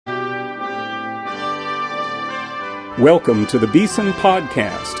Welcome to the Beeson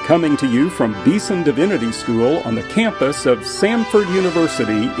Podcast, coming to you from Beeson Divinity School on the campus of Samford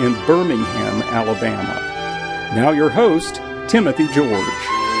University in Birmingham, Alabama. Now your host, Timothy George.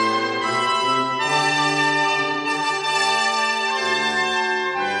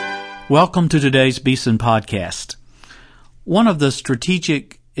 Welcome to today's Beeson Podcast. One of the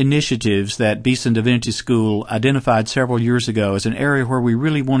strategic initiatives that Beeson Divinity School identified several years ago as an area where we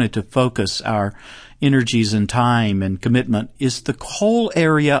really wanted to focus our energies and time and commitment is the whole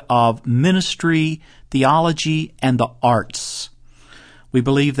area of ministry, theology, and the arts. We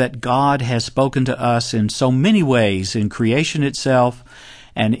believe that God has spoken to us in so many ways in creation itself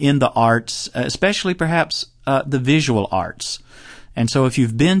and in the arts, especially perhaps the visual arts. And so if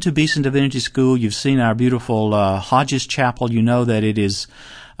you've been to Beeson Divinity School, you've seen our beautiful Hodges Chapel, you know that it is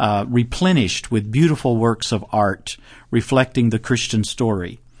replenished with beautiful works of art reflecting the Christian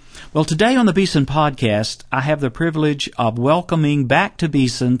story. Well, today on the Beeson Podcast, I have the privilege of welcoming back to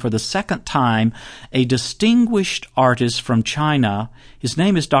Beeson for the second time a distinguished artist from China. His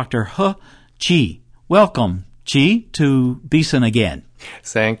name is Dr. He Qi. Welcome, Qi, to Beeson again.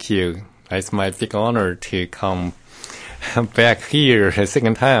 Thank you. It's my big honor to come back here a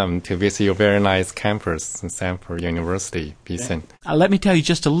second time to visit your very nice campus in Samford University, Beeson. Let me tell you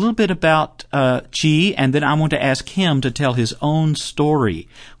just a little bit about Qi, and then I want to ask him to tell his own story,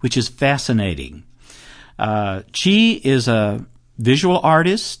 which is fascinating. Qi is a visual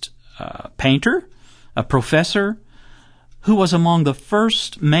artist, a painter, a professor, who was among the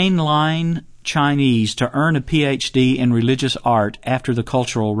first mainline Chinese to earn a PhD in religious art after the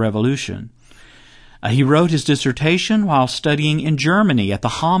Cultural Revolution. He wrote his dissertation while studying in Germany at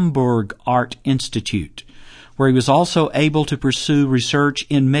the Hamburg Art Institute, where he was also able to pursue research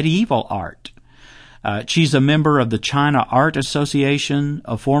in medieval art. Qi's a member of the China Art Association,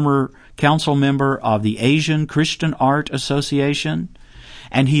 a former council member of the Asian Christian Art Association,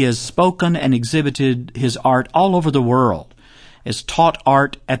 and he has spoken and exhibited his art all over the world, has taught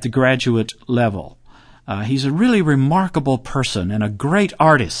art at the graduate level. He's a really remarkable person and a great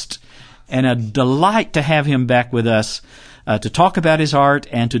artist, and a delight to have him back with us to talk about his art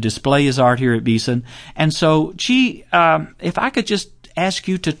and to display his art here at Beeson. And so, Qi, if I could just ask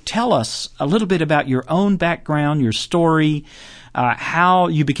you to tell us a little bit about your own background, your story, how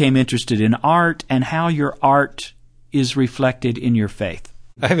you became interested in art, and how your art is reflected in your faith.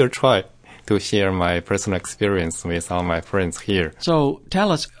 I will try to share my personal experience with all my friends here. So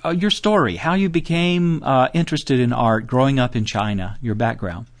tell us your story, how you became interested in art growing up in China, your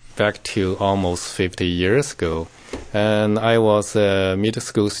background. Back to almost 50 years ago, and I was a middle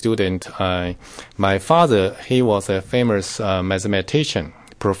school student. My father, he was a famous mathematician,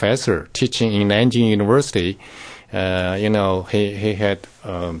 professor, teaching in Nanjing University. He had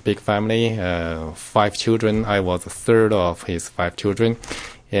a big family, 5 children. I was the third of his 5 children,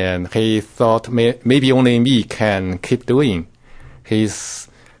 and he thought maybe only me can keep doing his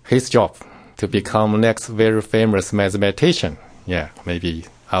job to become next very famous mathematician. Yeah, maybe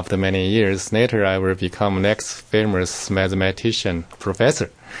after many years later, I will become next famous mathematician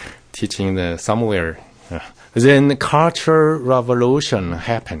professor, teaching somewhere. Then Cultural Revolution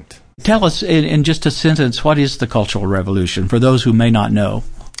happened. Tell us in just a sentence, what is the Cultural Revolution for those who may not know?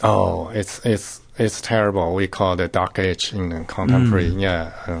 Oh, it's terrible. We call it the Dark Age in contemporary.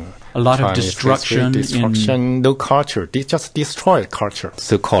 A lot Chinese of destruction. No culture. They just destroyed culture.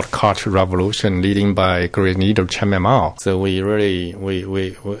 So-called Cultural Revolution leading by great leader Chairman Mao. So we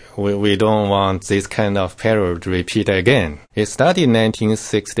don't want this kind of period to repeat again. It started in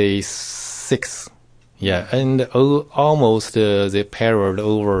 1966. Yeah, and almost the period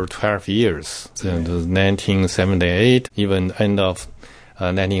over 12 years. So 1978, even end of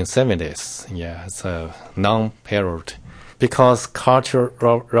 1970s. Yeah, it's a long period. Because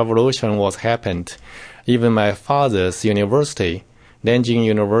Cultural Revolution was happened, even my father's university, Nanjing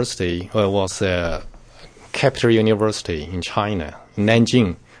University, was a capital university in China.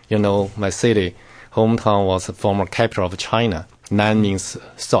 Nanjing, my city, hometown was the former capital of China. Nan means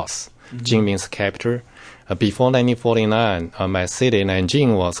south, Jing means capital. Before 1949, my city,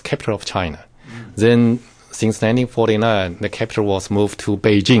 Nanjing, was capital of China. Then, since 1949, the capital was moved to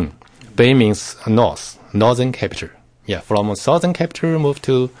Beijing. Bei means north, northern capital. Yeah, from southern capital moved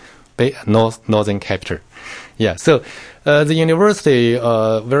to northern capital. Yeah, so the university,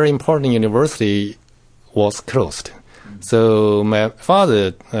 very important university, was closed. So my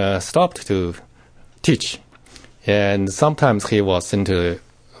father stopped to teach, and sometimes he was into the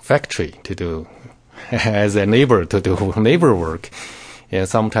factory to do as a neighbor to do neighbor work, and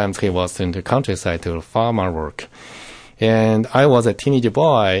sometimes he was in the countryside to do farmer work. And I was a teenage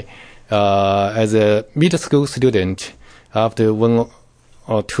boy. as a middle school student, after 1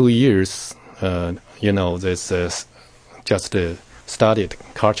 or 2 years, this just started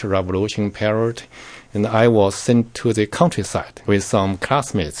Cultural Revolution period, and I was sent to the countryside with some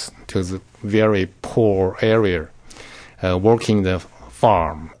classmates to the very poor area, working the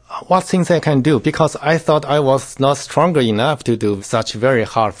farm. What things I can do? Because I thought I was not stronger enough to do such very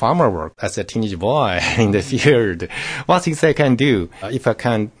hard farmer work as a teenage boy in the field. What things I can do? If I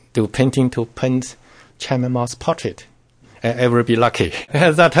can do painting to paint Chairman Mao's portrait, I will be lucky.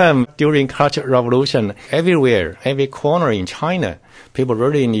 At that time, during Cultural Revolution, everywhere, every corner in China, people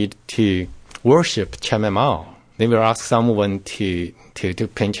really need to worship Chairman Mao. They will ask someone to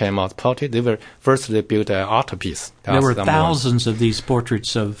paint Chairman Mao's portrait. They will first build an art piece. There were thousands of these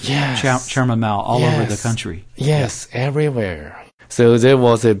portraits of Chairman Mao all over the country. Yes, everywhere. So there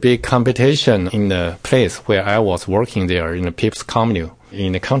was a big competition in the place where I was working there in the People's Commune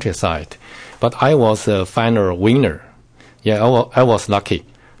in the countryside. But I was a final winner. Yeah, I was lucky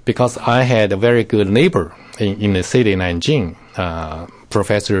because I had a very good neighbor in the city, Nanjing,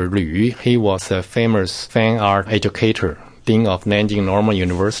 Professor Lü. He was a famous fine art educator, dean of Nanjing Normal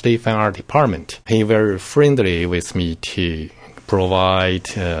University Fine Art Department. He very friendly with me to provide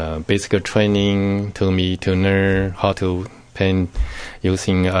basic training to me to learn how to paint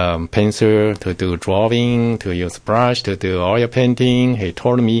using pencil, to do drawing, to use brush, to do oil painting. He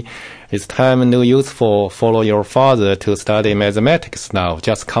told me, it's time no use for follow your father to study mathematics now.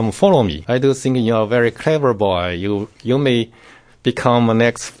 Just come follow me. I do think you're a very clever boy. You may become a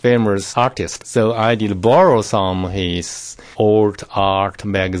next famous artist. So I did borrow some his old art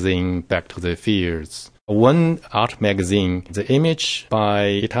magazine back to the fields. One art magazine, the image by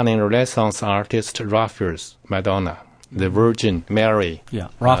Italian Renaissance artist Raphael's Madonna, the Virgin Mary. Yeah,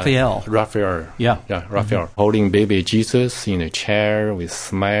 Raphael. Raphael. Mm-hmm. Holding baby Jesus in a chair with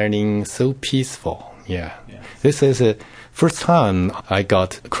smiling, so peaceful. Yeah. This is the first time I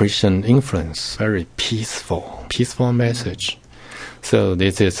got Christian influence. Very peaceful message. So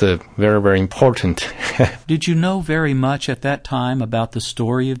this is very, very important. Did you know very much at that time about the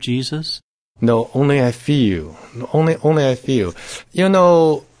story of Jesus? No, only I feel. Only I feel.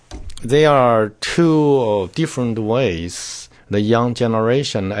 There are two different ways. The young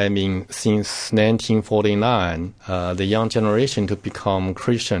generation, since 1949, the young generation to become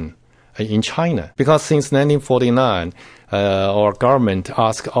Christian in China. Because since 1949, our government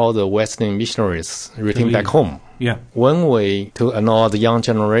asked all the Western missionaries return back home. Yeah. One way to allow the young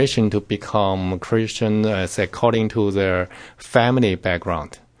generation to become Christian is according to their family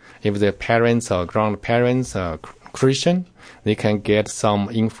background. If their parents or grandparents are Christian, they can get some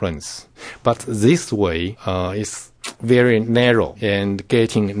influence. But this way is very narrow and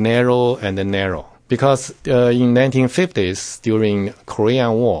getting narrow and narrow. Because in 1950s, during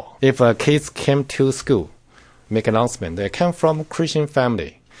Korean War, if kids came to school, make announcement, they come from Christian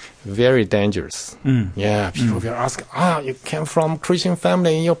family. Very dangerous. Yeah, people will ask, you came from Christian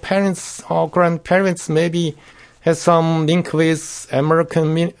family, your parents or grandparents maybe has some link with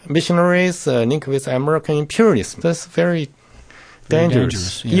American missionaries, link with American imperialism. That's very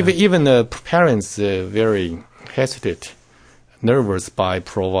dangerous. Yeah. Even the parents very hesitate, nervous by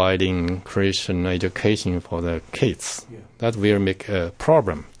providing Christian education for the kids. Yeah. That will make a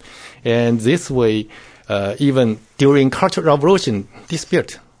problem. And this way, even during Cultural Revolution,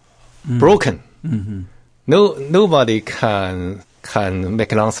 dispute broken. Mm-hmm. Nobody can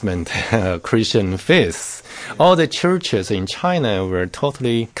make announcement Christian faith. All the churches in China were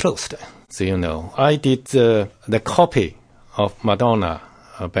totally closed. So I did the copy of Madonna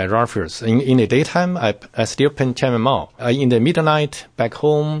by Raphael. In the daytime, I still paint Chairman Mao. In the midnight back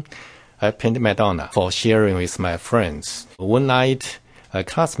home, I paint Madonna for sharing with my friends. One night, a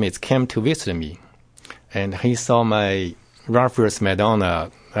classmate came to visit me, and he saw my Raphael's Madonna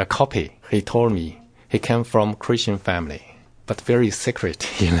copy. He told me he came from Christian family, but very secret,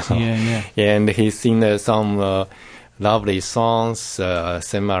 Yeah. And he sing some lovely songs,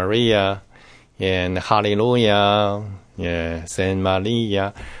 Saint Maria and Hallelujah, Saint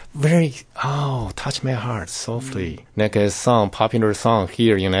Maria. Very, touch my heart softly. Like a song, popular song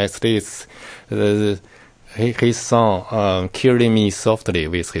here in the United States. His song, Killing Me Softly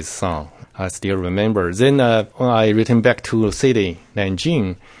with his song. I still remember. Then when I returned back to the city,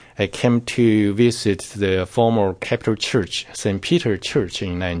 Nanjing, I came to visit the former capital church, St. Peter Church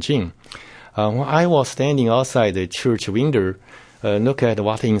in Nanjing. When I was standing outside the church window, look at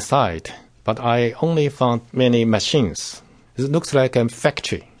what inside, but I only found many machines. It looks like a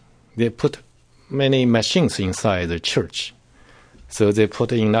factory. They put many machines inside the church. So they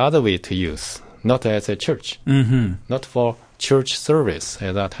put in another way to use. not as a church, not for church service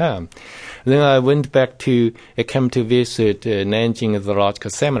at that time. Then I came to visit Nanjing Theological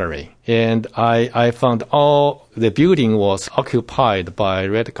Seminary, and I found all the building was occupied by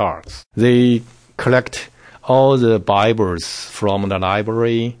Red Guards. They collect all the Bibles from the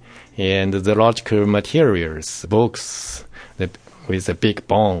library and the theological materials, books, with a big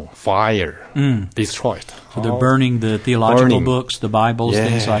fire, destroyed. So they're burning the theological books, the Bibles,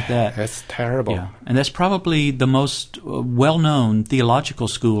 things like that. That's terrible. Yeah. And that's probably the most well-known theological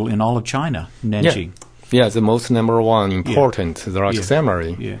school in all of China, Nanjing. Yeah, the most number one important theological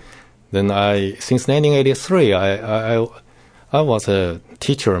seminary. Yeah. Then since 1983, I was a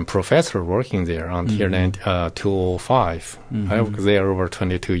teacher and professor working there until 2005. I was there over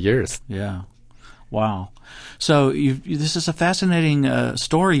 22 years. Yeah. Wow. So this is a fascinating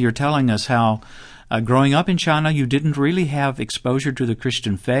story you're telling us, how growing up in China, you didn't really have exposure to the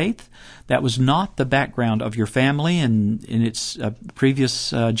Christian faith. That was not the background of your family in its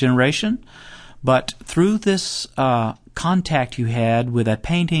previous generation. But through this contact you had with a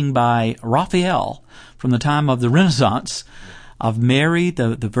painting by Raphael from the time of the Renaissance of Mary,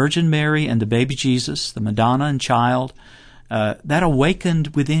 the Virgin Mary and the baby Jesus, the Madonna and child, that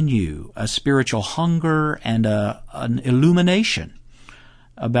awakened within you a spiritual hunger and an illumination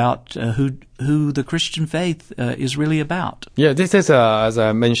about who the Christian faith is really about. Yeah, this is, as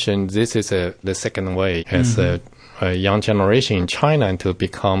I mentioned, this is the second way as a young generation in China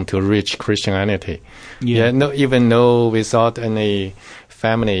to reach Christianity. Even though without any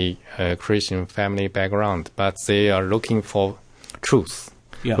Christian family background, but they are looking for truth,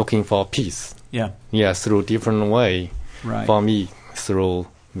 looking for peace. Through different way. Right. For me, through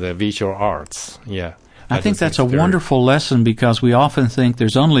the visual arts. I think that's a wonderful lesson, because we often think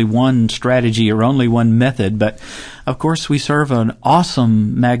there's only one strategy or only one method, but of course we serve an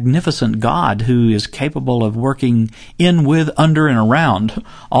awesome, magnificent God who is capable of working in, with, under, and around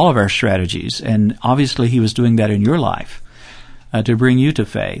all of our strategies. And obviously he was doing that in your life to bring you to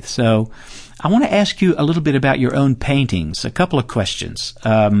faith. So I want to ask you a little bit about your own paintings. A couple of questions.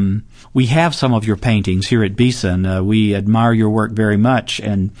 We have some of your paintings here at Beeson. We admire your work very much.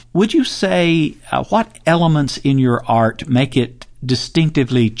 And would you say what elements in your art make it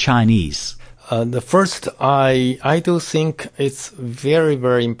distinctively Chinese? The first, I do think it's very,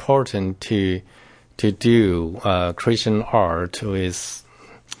 very important to do Christian art with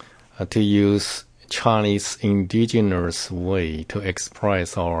to use Chinese indigenous way to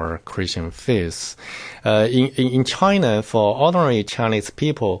express our Christian faith. In China, for ordinary Chinese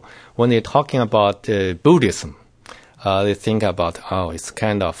people, when they're talking about Buddhism, they think about, it's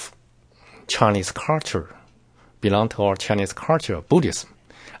kind of Chinese culture, belong to our Chinese culture, Buddhism.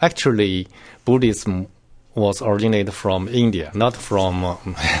 Actually, Buddhism was originated from India, not from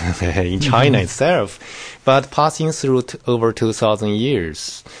in China itself, but passing through over 2,000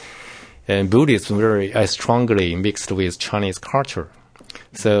 years. And Buddhism very strongly mixed with Chinese culture.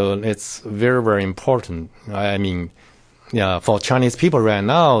 So it's very, very important. I mean, for Chinese people right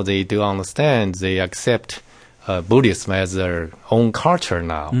now, they do understand, they accept Buddhism as their own culture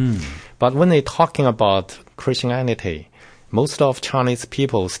now. But when they're talking about Christianity, most of Chinese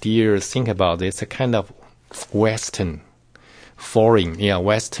people still think about this kind of Western, foreign,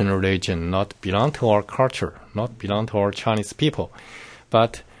 Western religion, not belong to our culture, not belong to our Chinese people.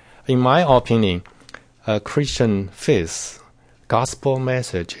 But in my opinion, Christian faith, gospel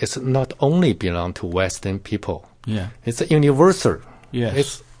message is not only belong to Western people. It's universal.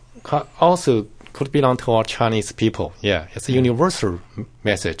 It's also could belong to our Chinese people. It's a universal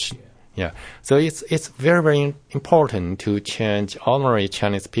message. So it's very, very important to change ordinary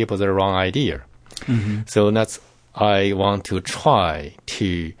Chinese people the wrong idea. So that's I want to try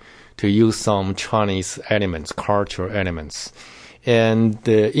to use some Chinese elements, cultural elements. And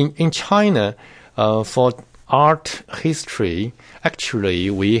in China, for art history, actually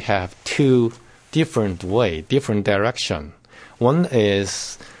we have two different direction. One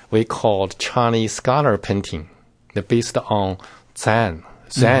is we called Chinese scholar painting, based on Zen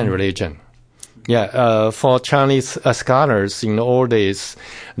religion. For Chinese scholars in the old days,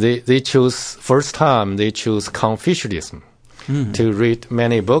 they choose Confucianism to read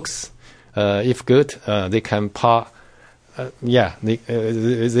many books. If good, they can pass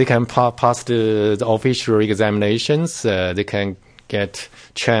the official examinations. They can get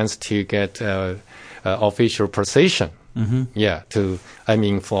chance to get official position. For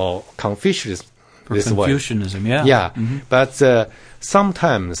Confucianism. Confucianism, But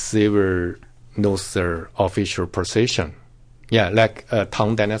sometimes they will lose their official position. Like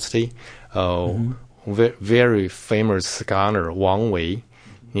Tang Dynasty, very famous scholar Wang Wei.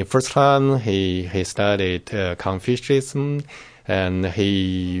 The first time he studied Confucianism, and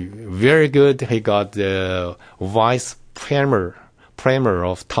he very good. He got the vice premier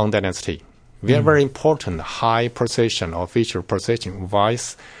of Tang Dynasty. Very important, high position, official position,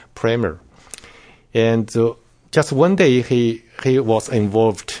 vice premier. And just one day he was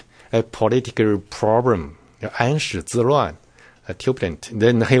involved a political problem, 安史之乱, turbulent.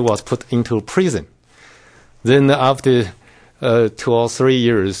 Then he was put into prison. Then after 2 or 3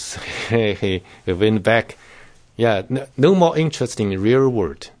 years, he went back. Yeah, no more interest in the real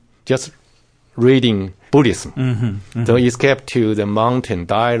world, just reading Buddhism. So he escaped to the mountain,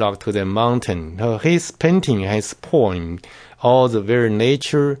 dialogue to the mountain. His painting, his poem, all the very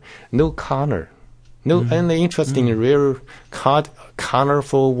nature, no color, no any interest in real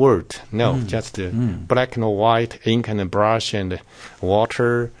colorful word. No, just black and white, ink and brush and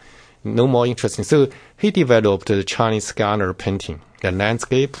water. No more interesting. So he developed the Chinese scholar painting, the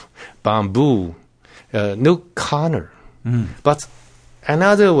landscape, bamboo, no color. But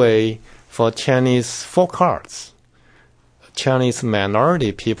another way for Chinese folk arts, Chinese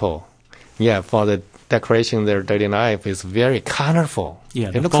minority people, for the decoration their daily life is very colorful. Yeah,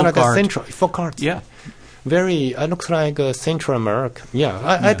 it looks like a central folk art. Yeah. Very, it looks like Central America.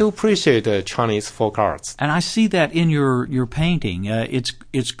 I do appreciate Chinese folk arts. And I see that in your painting.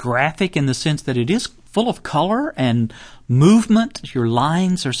 It's graphic in the sense that it is full of color and movement. Your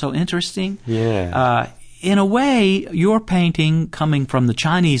lines are so interesting. Yeah. In a way, your painting, coming from the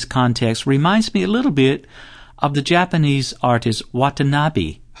Chinese context, reminds me a little bit of the Japanese artist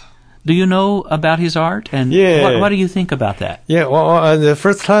Watanabe. Do you know about his art? And what do you think about that? Yeah, well, the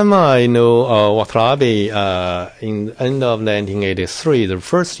first time I know Watanabe in the end of 1983, the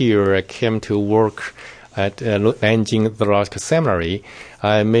first year I came to work at Nanjing Theological Seminary,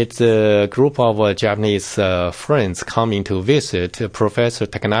 I met a group of Japanese friends coming to visit Professor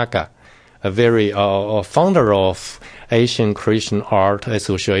Takanaka, a very founder of Asian Christian Art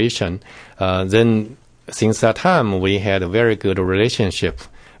Association. Then, since that time, we had a very good relationship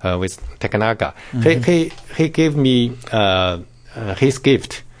with Takanaka. He gave me his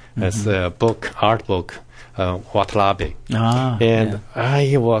gift as a art book, Watanabe.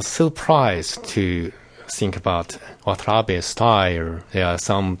 I was surprised to think about Watanabe's style,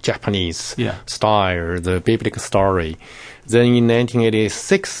 some Japanese style, the biblical story. Then in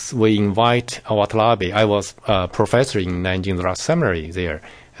 1986, we invite Watanabe. I was a professor in Nanjing Theological Seminary there.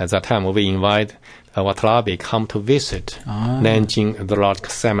 At that time, we invite Watanabe come to visit Nanjing Theological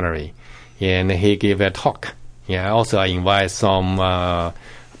Seminary, and he gave a talk. Also I invite some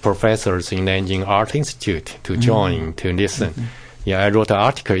professors in Nanjing Art Institute to join to listen. I wrote an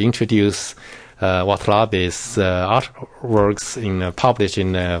article introduce Watanabe's artworks published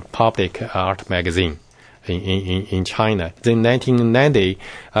in a public art magazine in China. Then 1990,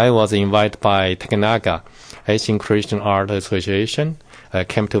 I was invited by Takanaka, Asian Christian Art Association. I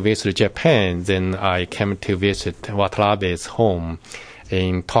came to visit Japan. Then I came to visit Watanabe's home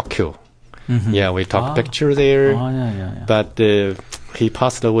in Tokyo. We took picture there. But he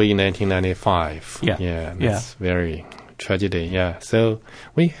passed away in 1995. That's very tragedy. So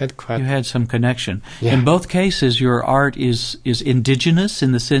we had You had some connection. In both cases, your art is indigenous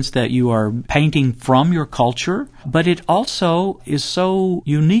in the sense that you are painting from your culture, but it also is so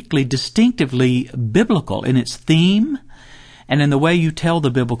uniquely, distinctively biblical in its theme and in the way you tell the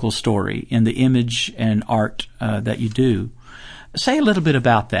biblical story in the image and art that you do. Say a little bit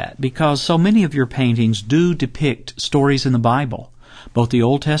about that, because so many of your paintings do depict stories in the Bible, both the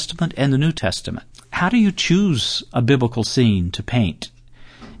Old Testament and the New Testament. How do you choose a biblical scene to paint?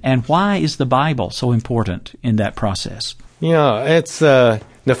 And why is the Bible so important in that process? It's the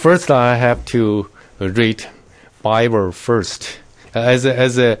first I have to read Bible first. As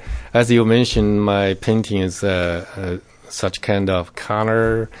you mentioned, my painting is such kind of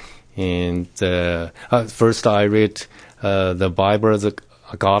color, and first I read the Bible as a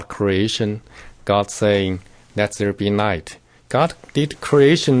God creation, God saying, "Let there be light." God did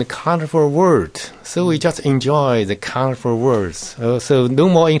creation colorful world, so we just enjoy the colorful words. So no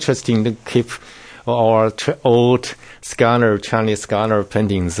more interesting to keep our old Chinese scholar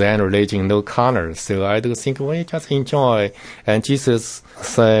paintings and religion no color. So I do think we just enjoy. And Jesus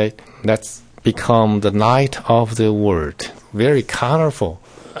said, "Let's become the light of the world." Very colorful.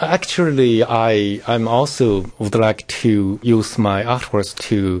 Actually, I'm also would like to use my artworks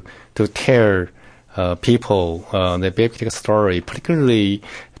to tell people the biblical story, particularly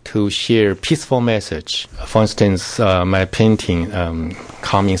to share peaceful message. For instance, my painting,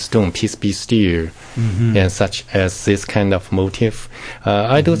 Calming Stone, Peace Be Still, and such as this kind of motif.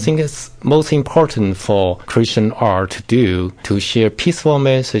 I do think it's most important for Christian art to do, to share peaceful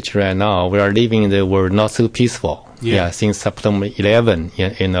message right now. We are living in the world not so peaceful. Since September 11,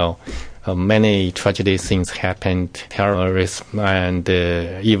 many tragedy things happened, terrorism, and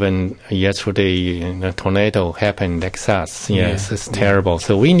even yesterday a tornado happened in Texas. Yes, it's terrible.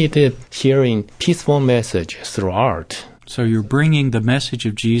 So we need to hearing peaceful message through art. So you're bringing the message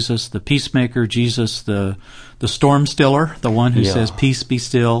of Jesus, the peacemaker, Jesus, the storm stiller, the one who says, "Peace be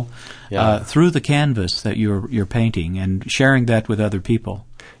still," through the canvas that you're painting and sharing that with other people.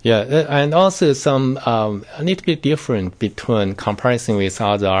 And also some a little bit different between comparison with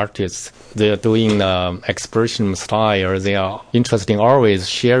other artists. They are doing expression style. They are interested in always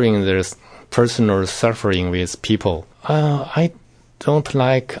sharing their personal suffering with people. I don't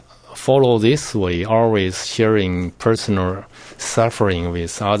like follow this way, always sharing personal suffering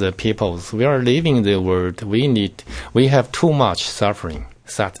with other people. We are living in the world. We have too much suffering,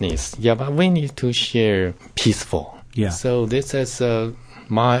 sadness. But we need to share peaceful. So this is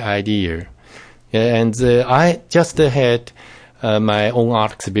my idea. And I just had my own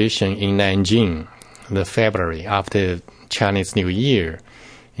art exhibition in Nanjing, the February after Chinese New Year.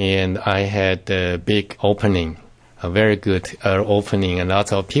 And I had a big opening, a very good opening, and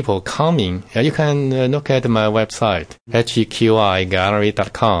lots of people coming. You can look at my website,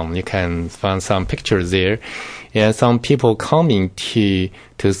 heqigallery.com. You can find some pictures there. And some people coming to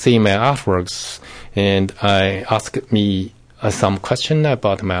see my artworks. And I asked me some question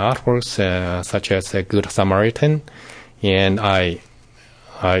about my artworks, such as a Good Samaritan, and I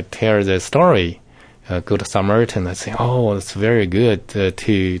tell the story, Good Samaritan. I say, it's very good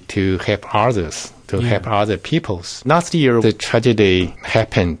to help others, help other peoples. Last year, the tragedy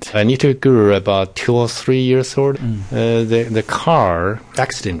happened. A little girl, about 2 or 3 years old, the car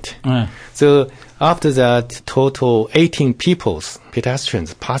accident. So after that, total 18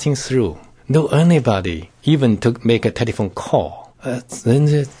 pedestrians passing through. No anybody even to make a telephone call. Then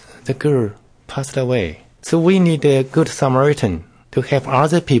the girl passed away. So we need a Good Samaritan to help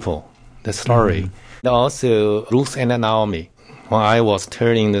other people. The story. And also Ruth and Naomi. When I was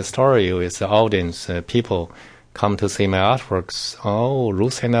telling the story with the audience, people come to see my artworks.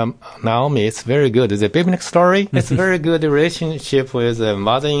 Ruth and Naomi, it's very good. It's a biblical story. It's a very good relationship with the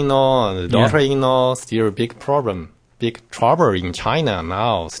mother-in-law and the daughter-in-law. Still a big problem. Big trouble in China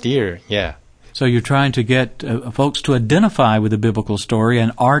now, still, So you're trying to get folks to identify with the biblical story,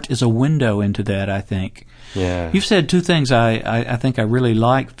 and art is a window into that, I think. You've said two things I think I really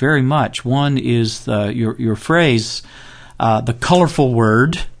like very much. One is your phrase, the colorful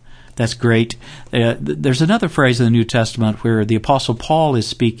word. That's great. There's another phrase in the New Testament where the Apostle Paul is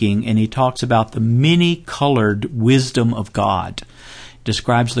speaking, and he talks about the many-colored wisdom of God.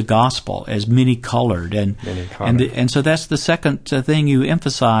 Describes the gospel as many-colored, and so that's the second thing you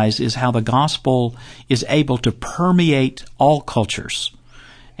emphasize, is how the gospel is able to permeate all cultures,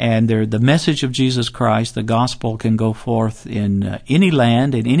 and the message of Jesus Christ, the gospel, can go forth in any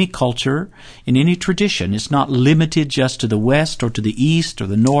land, in any culture, in any tradition. It's not limited just to the West or to the East or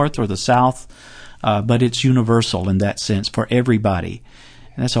the North or the South, but it's universal in that sense for everybody.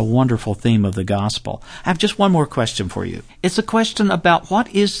 And that's a wonderful theme of the gospel. I have just one more question for you. It's a question about what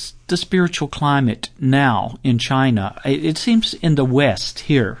is the spiritual climate now in China. It seems in the West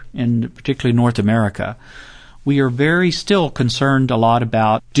here, in particularly North America, we are very still concerned a lot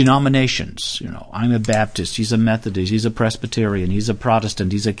about denominations. I'm a Baptist, he's a Methodist, he's a Presbyterian, he's a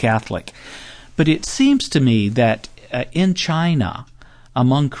Protestant, he's a Catholic. But it seems to me that in China,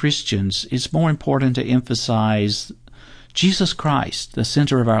 among Christians, it's more important to emphasize Jesus Christ, the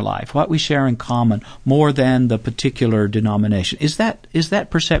center of our life, what we share in common, more than the particular denomination. Is that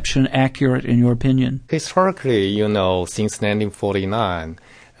perception accurate in your opinion? Historically, since 1949,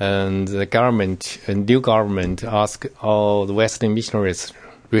 and the new government asked all the Western missionaries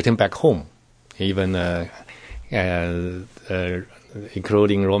return back home, even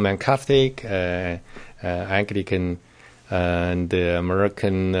including Roman Catholic, Anglican, and the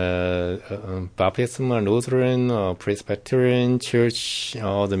American Baptism, Lutheran, Presbyterian Church,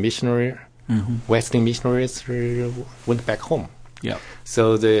 all the missionary, Western missionaries went back home.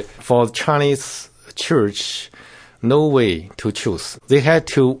 So for the Chinese church, no way to choose. They had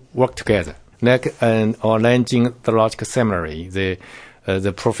to work together. Like or Nanjing Theological Seminary,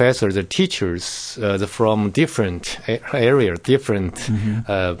 the professors, the teachers, from different areas, different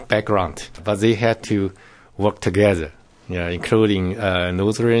background, but they had to work together. Yeah, including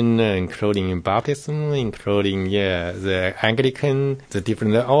Lutheran, including Baptism, including the Anglican, the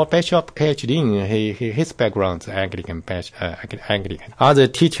different. Our Bishop K.H. his background, Anglican. Other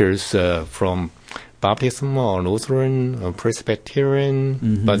teachers from Baptism or Lutheran or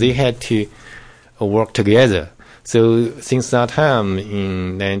Presbyterian, but they had to work together. So since that time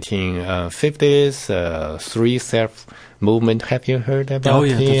in 1950s, three self movement. Have you heard about? Oh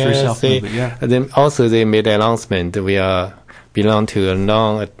yeah, the three self movement. Yeah. And then also they made an announcement that we belong to a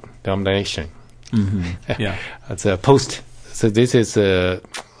non-denomination. Yeah. It's a post. So this is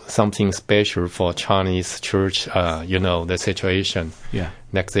something special for Chinese church. The situation. Yeah.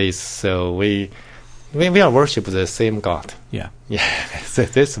 Like this. So we are worship the same God. Yeah. Yeah. So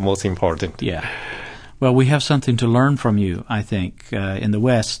this is most important. Yeah. Well, we have something to learn from you, I think, in the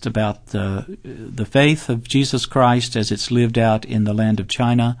West about the faith of Jesus Christ as it's lived out in the land of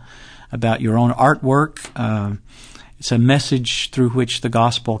China, about your own artwork. It's a message through which the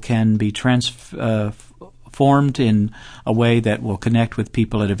gospel can be transformed in a way that will connect with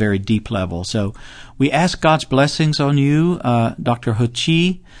people at a very deep level. So we ask God's blessings on you, Dr. He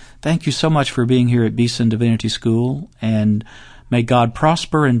Chi. Thank you so much for being here at Beeson Divinity School, and may God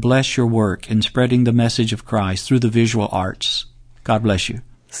prosper and bless your work in spreading the message of Christ through the visual arts. God bless you.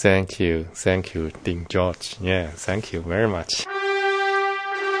 Thank you, Dean George. Yeah, thank you very much.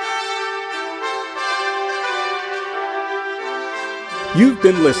 You've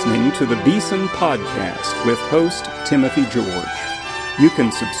been listening to the Beeson Podcast with host Timothy George. You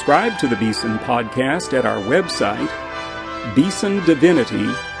can subscribe to the Beeson Podcast at our website,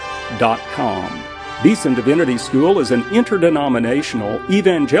 beesondivinity.com. Beeson Divinity School is an interdenominational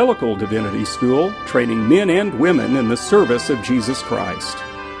evangelical divinity school training men and women in the service of Jesus Christ.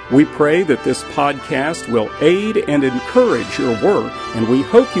 We pray that this podcast will aid and encourage your work, and we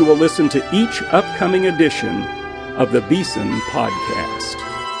hope you will listen to each upcoming edition of the Beeson Podcast.